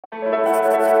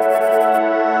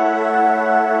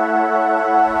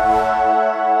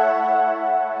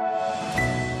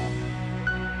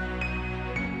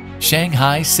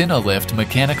Shanghai SINOLIFT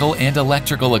Mechanical and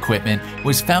Electrical Equipment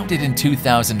was founded in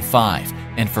 2005,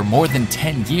 and for more than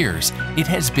 10 years, it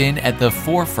has been at the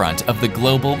forefront of the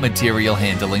global material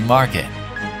handling market.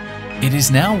 It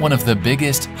is now one of the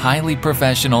biggest, highly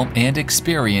professional and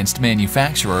experienced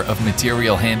manufacturer of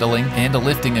material handling and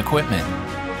lifting equipment.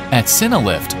 At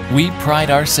SINOLIFT, we pride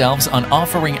ourselves on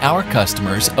offering our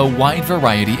customers a wide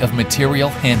variety of material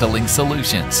handling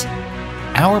solutions.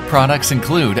 Our products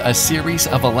include a series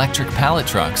of electric pallet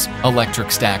trucks,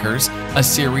 electric stackers, a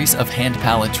series of hand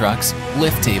pallet trucks,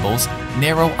 lift tables,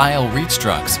 narrow aisle reach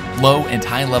trucks, low and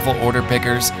high-level order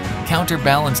pickers,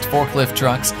 counterbalanced forklift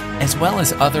trucks, as well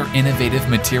as other innovative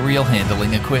material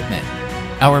handling equipment.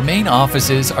 Our main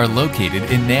offices are located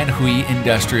in Nanhui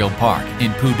Industrial Park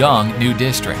in Pudong New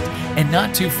District, and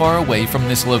not too far away from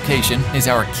this location is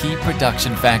our key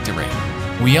production factory.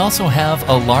 We also have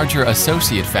a larger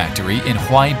associate factory in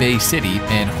Huaibei City of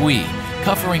Anhui,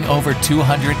 covering over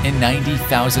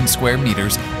 290,000 square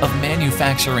meters of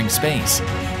manufacturing space.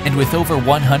 And with over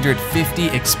 150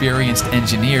 experienced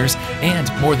engineers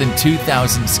and more than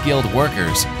 2,000 skilled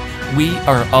workers, we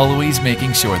are always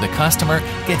making sure the customer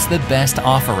gets the best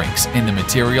offerings in the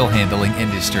material handling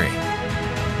industry.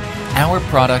 Our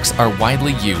products are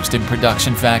widely used in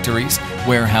production factories,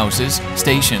 warehouses,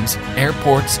 stations,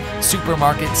 airports,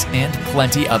 supermarkets, and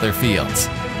plenty other fields.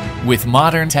 With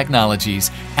modern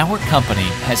technologies, our company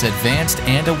has advanced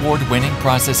and award-winning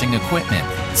processing equipment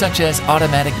such as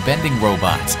automatic bending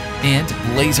robots and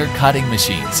laser cutting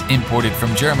machines imported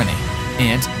from Germany,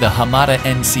 and the Hamada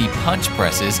NC punch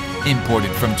presses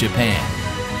imported from Japan.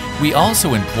 We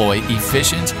also employ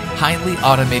efficient, highly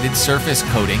automated surface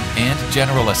coating and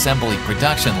general assembly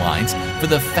production lines for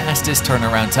the fastest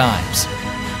turnaround times.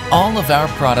 All of our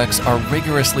products are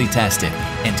rigorously tested,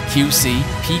 and QC,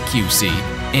 PQC,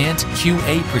 and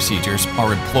QA procedures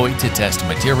are employed to test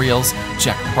materials,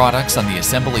 check products on the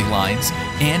assembly lines,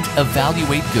 and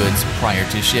evaluate goods prior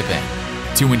to shipping.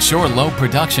 To ensure low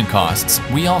production costs,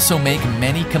 we also make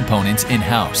many components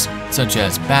in-house, such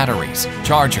as batteries,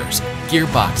 chargers,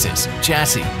 gearboxes,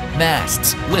 chassis,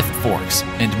 masts, lift forks,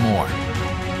 and more.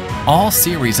 All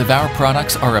series of our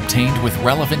products are obtained with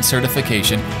relevant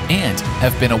certification and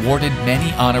have been awarded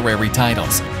many honorary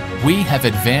titles. We have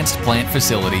advanced plant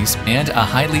facilities and a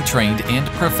highly trained and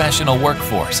professional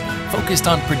workforce focused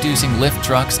on producing lift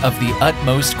trucks of the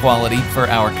utmost quality for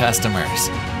our customers.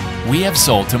 We have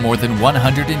sold to more than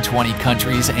 120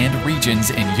 countries and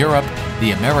regions in Europe,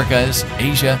 the Americas,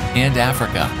 Asia, and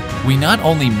Africa. We not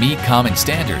only meet common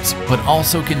standards, but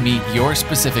also can meet your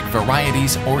specific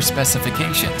varieties or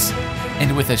specifications.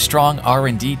 And with a strong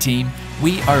R&D team,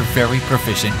 we are very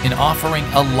proficient in offering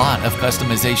a lot of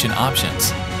customization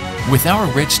options. With our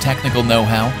rich technical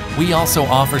know-how, we also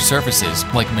offer services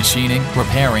like machining,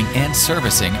 repairing, and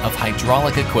servicing of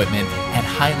hydraulic equipment at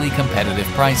highly competitive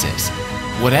prices.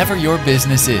 Whatever your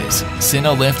business is,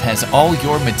 SINOLIFT has all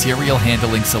your material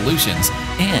handling solutions,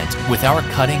 and with our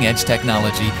cutting-edge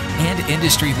technology and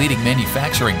industry-leading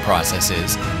manufacturing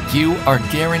processes, you are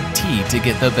guaranteed to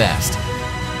get the best.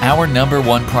 Our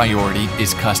 #1 priority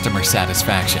is customer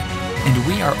satisfaction, and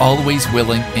we are always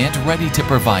willing and ready to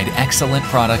provide excellent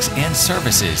products and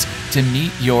services to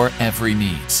meet your every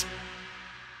needs.